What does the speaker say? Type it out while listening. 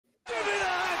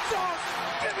sauce.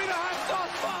 Give me the hot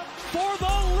sauce, Bob. For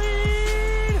the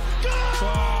lead. Go!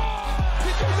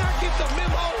 Did you not get the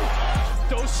memo?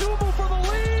 Dosunmu for the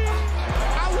lead.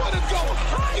 I want to go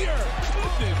higher.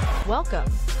 Welcome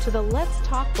to the Let's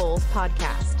Talk Bulls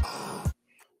podcast.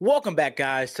 Welcome back,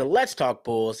 guys, to Let's Talk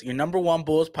Bulls, your number one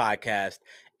Bulls podcast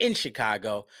in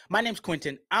Chicago. My name's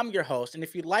Quinton. I'm your host, and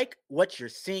if you like what you're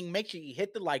seeing, make sure you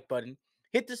hit the like button,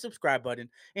 hit the subscribe button,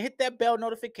 and hit that bell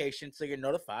notification so you're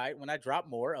notified when I drop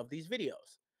more of these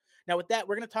videos. Now, with that,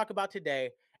 we're going to talk about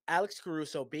today Alex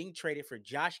Caruso being traded for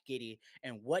Josh Giddey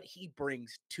and what he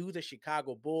brings to the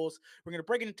Chicago Bulls. We're going to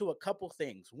break it into a couple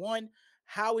things. One,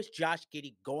 how is Josh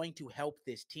Giddey going to help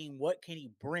this team? What can he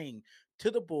bring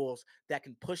to the Bulls that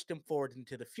can push them forward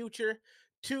into the future?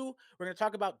 Two, we're going to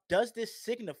talk about, does this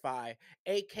signify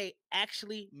AK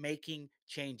actually making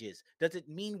changes? Does it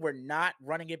mean we're not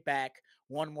running it back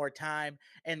one more time?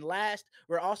 And last,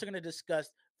 we're also going to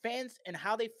discuss fans and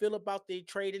how they feel about the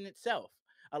trade in itself.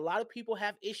 A lot of people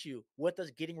have issue with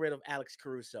us getting rid of Alex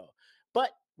Caruso,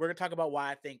 but we're going to talk about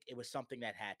why I think it was something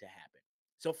that had to happen.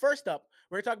 So first up,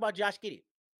 we're going to talk about Josh Giddey.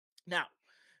 Now,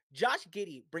 Josh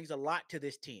Giddey brings a lot to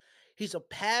this team. He's a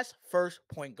pass-first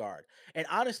point guard. And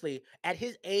honestly, at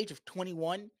his age of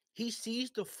 21, he sees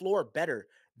the floor better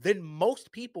than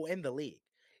most people in the league.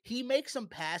 He makes some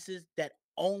passes that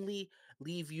only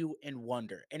leave you in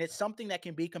wonder. And it's something that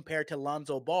can be compared to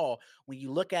Lonzo Ball when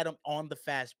you look at him on the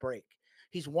fast break.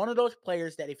 He's one of those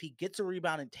players that if he gets a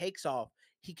rebound and takes off,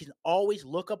 he can always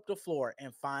look up the floor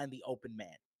and find the open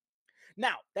man.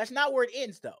 Now, that's not where it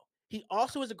ends, though. He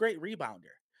also is a great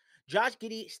rebounder. Josh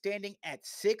Giddey, standing at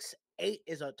 6'8",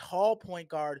 is a tall point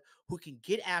guard who can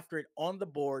get after it on the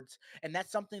boards, and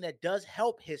that's something that does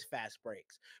help his fast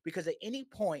breaks because at any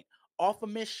point off a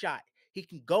missed shot, he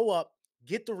can go up,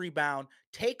 get the rebound,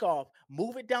 take off,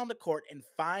 move it down the court, and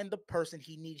find the person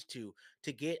he needs to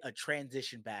get a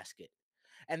transition basket.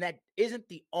 And that isn't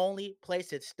the only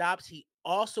place it stops. He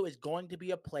also is going to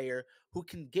be a player who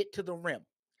can get to the rim.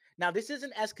 Now, this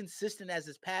isn't as consistent as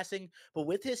his passing, but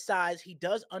with his size, he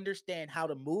does understand how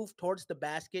to move towards the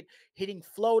basket, hitting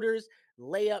floaters,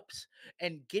 layups,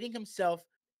 and getting himself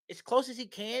as close as he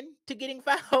can to getting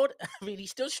fouled. I mean, he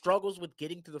still struggles with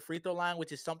getting to the free throw line,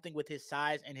 which is something with his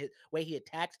size and his way he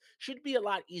attacks should be a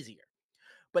lot easier.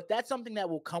 But that's something that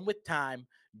will come with time,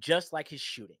 just like his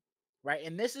shooting, right?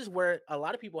 And this is where a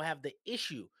lot of people have the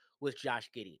issue with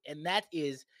Josh Giddey, and that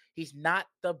is he's not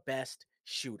the best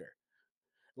shooter.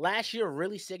 Last year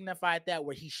really signified that,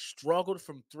 where he struggled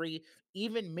from three,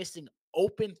 even missing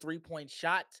open three-point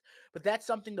shots. But that's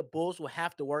something the Bulls will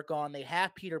have to work on. They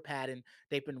have Peter Patton.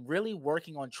 They've been really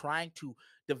working on trying to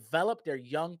develop their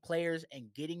young players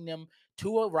and getting them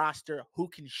to a roster who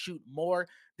can shoot more.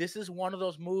 This is one of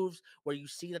those moves where you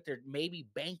see that they're maybe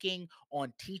banking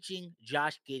on teaching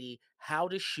Josh Giddey how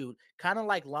to shoot, kind of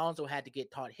like Lonzo had to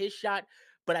get taught his shot.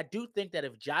 But I do think that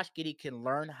if Josh Giddey can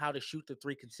learn how to shoot the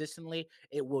three consistently,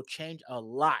 it will change a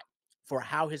lot for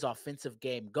how his offensive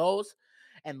game goes.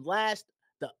 And last,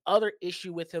 the other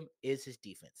issue with him is his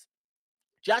defense.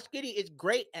 Josh Giddey is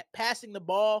great at passing the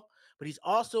ball, but he's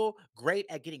also great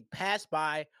at getting passed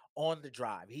by on the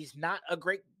drive. He's not a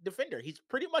great defender. He's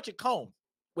pretty much a cone,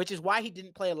 which is why he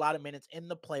didn't play a lot of minutes in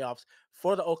the playoffs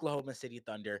for the Oklahoma City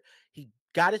Thunder. He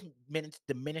got his minutes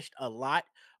diminished a lot.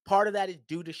 Part of that is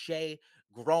due to Shea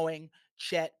growing,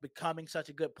 Chet becoming such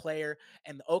a good player,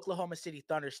 and the Oklahoma City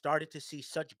Thunder started to see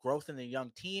such growth in the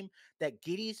young team that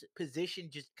Giddey's position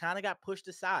just kind of got pushed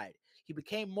aside. He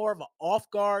became more of an off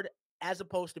guard as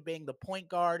opposed to being the point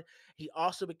guard. He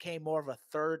also became more of a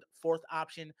third, fourth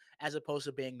option as opposed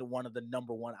to being one of the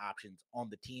number one options on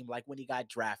the team, like when he got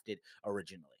drafted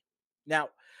originally. Now,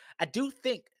 I do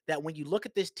think that when you look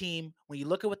at this team, when you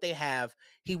look at what they have,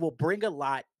 he will bring a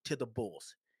lot to the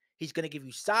Bulls. He's going to give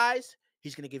you size.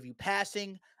 He's going to give you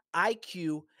passing,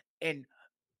 IQ, and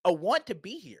a want to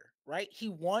be here, right? He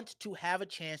wants to have a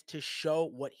chance to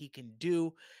show what he can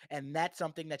do, and that's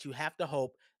something that you have to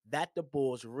hope that the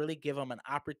Bulls really give him an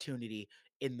opportunity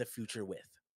in the future with.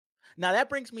 Now, that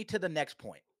brings me to the next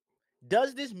point.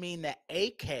 Does this mean that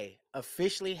AK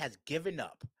officially has given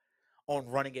up on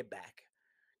running it back?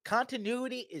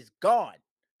 Continuity is gone.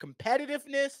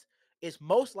 Competitiveness is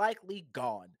most likely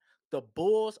gone. The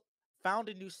Bulls found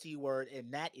a new C word,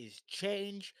 and that is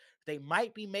change. They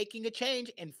might be making a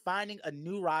change and finding a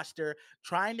new roster,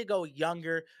 trying to go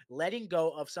younger, letting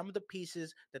go of some of the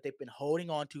pieces that they've been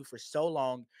holding on to for so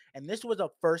long. And this was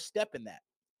a first step in that.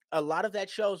 A lot of that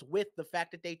shows with the fact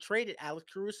that they traded Alex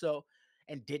Caruso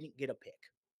and didn't get a pick,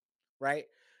 right?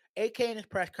 AK in his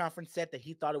press conference said that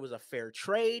he thought it was a fair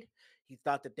trade. He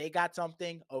thought that they got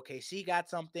something. OKC got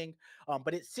something.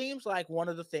 But it seems like one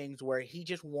of the things where he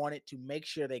just wanted to make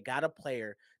sure they got a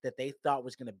player that they thought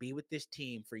was going to be with this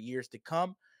team for years to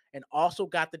come, and also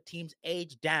got the team's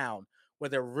age down where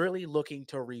they're really looking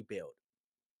to rebuild.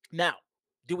 Now,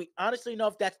 do we honestly know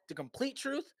if that's the complete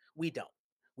truth? We don't.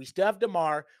 We still have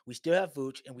DeMar, we still have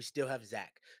Vooch, and we still have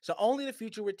Zach. So only the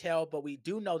future would tell, but we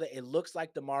do know that it looks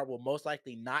like DeMar will most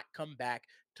likely not come back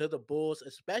to the Bulls,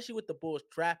 especially with the Bulls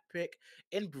draft pick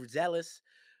in Bruzelis.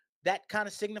 That kind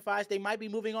of signifies they might be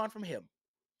moving on from him.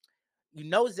 You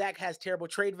know Zach has terrible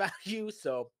trade value,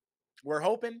 so we're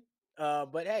hoping.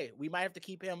 But hey, we might have to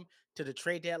keep him to the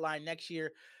trade deadline next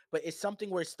year. But it's something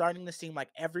where it's starting to seem like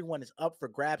everyone is up for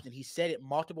grabs, and he said it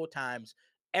multiple times.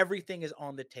 Everything is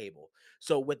on the table.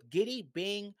 So with Giddey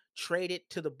being traded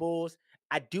to the Bulls,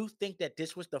 I do think that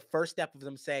this was the first step of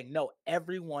them saying, no,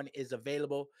 everyone is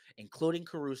available, including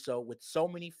Caruso, which so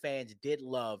many fans did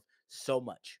love so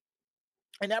much.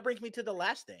 And that brings me to the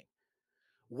last thing.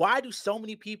 Why do so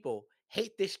many people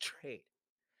hate this trade?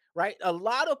 Right? A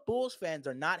lot of Bulls fans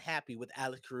are not happy with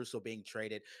Alex Caruso being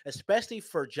traded, especially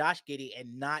for Josh Giddey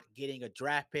and not getting a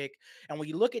draft pick. And when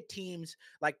you look at teams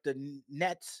like the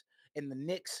Nets and the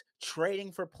Knicks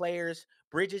trading for players,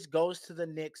 Bridges goes to the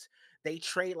Knicks. They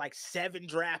trade like 7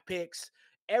 draft picks.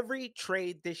 Every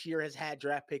trade this year has had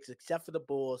draft picks except for the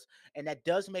Bulls. And that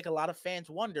does make a lot of fans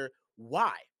wonder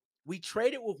why. We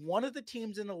traded with one of the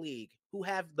teams in the league who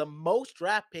have the most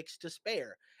draft picks to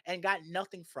spare and got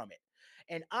nothing from it.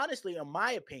 And honestly, in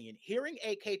my opinion, hearing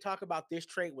AK talk about this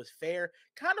trade was fair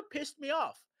kind of pissed me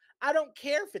off. I don't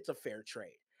care if it's a fair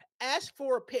trade. Ask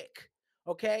for a pick,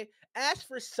 okay? Ask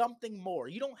for something more.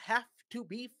 You don't have to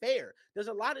be fair. There's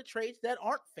a lot of trades that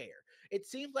aren't fair. It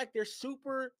seems like they're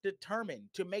super determined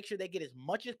to make sure they get as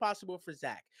much as possible for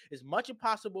Zach, as much as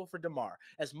possible for DeMar,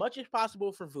 as much as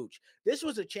possible for Vooch. This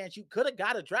was a chance you could have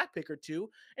got a draft pick or two,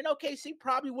 and OKC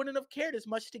probably wouldn't have cared as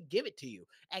much to give it to you.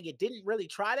 And you didn't really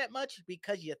try that much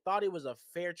because you thought it was a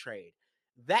fair trade.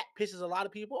 That pisses a lot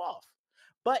of people off.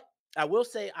 But I will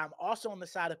say I'm also on the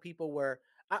side of people where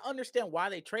I understand why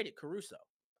they traded Caruso.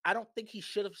 I don't think he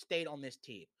should have stayed on this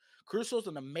team. Caruso's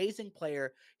an amazing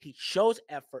player. He shows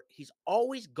effort. He's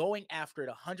always going after it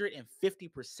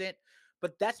 150%,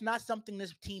 but that's not something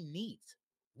this team needs.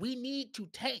 We need to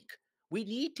tank. We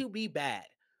need to be bad.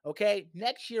 Okay,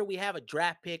 next year we have a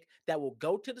draft pick that will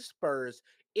go to the Spurs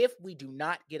if we do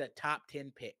not get a top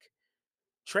 10 pick.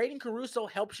 Trading Caruso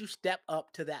helps you step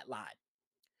up to that line.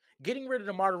 Getting rid of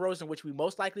DeMar DeRozan, which we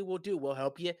most likely will do, will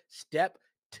help you step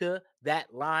to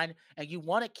that line. And you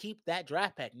want to keep that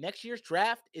draft pick. Next year's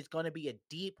draft is going to be a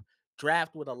deep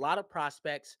draft with a lot of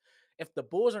prospects. If the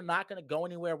Bulls are not going to go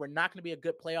anywhere, we're not going to be a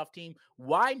good playoff team.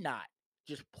 Why not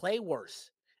just play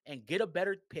worse and get a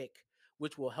better pick,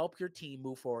 which will help your team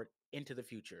move forward into the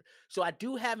future? So I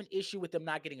do have an issue with them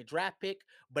not getting a draft pick,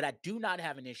 but I do not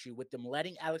have an issue with them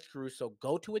letting Alex Caruso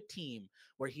go to a team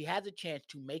where he has a chance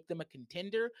to make them a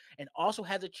contender and also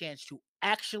has a chance to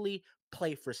actually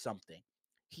play for something.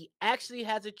 He actually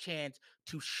has a chance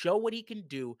to show what he can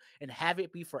do and have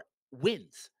it be for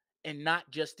wins and not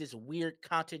just this weird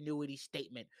continuity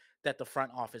statement that the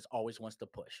front office always wants to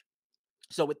push.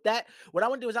 So with that, what I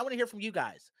want to do is I want to hear from you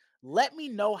guys. Let me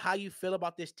know how you feel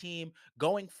about this team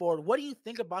going forward. What do you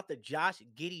think about the Josh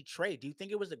Giddey trade? Do you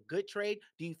think it was a good trade?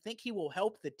 Do you think he will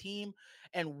help the team?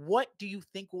 And what do you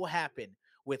think will happen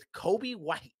with Kobe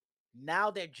White now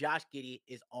that Josh Giddey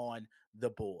is on the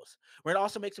Bulls? We're going to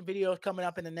also make some videos coming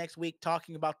up in the next week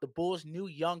talking about the Bulls' new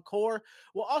young core.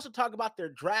 We'll also talk about their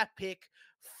draft pick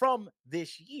from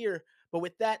this year. But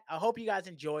with that, I hope you guys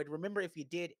enjoyed. Remember, if you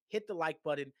did, hit the like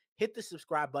button, hit the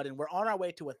subscribe button. We're on our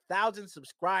way to 1,000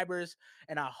 subscribers,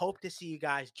 and I hope to see you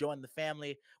guys join the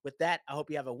family. With that, I hope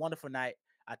you have a wonderful night.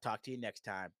 I'll talk to you next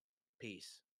time.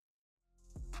 Peace.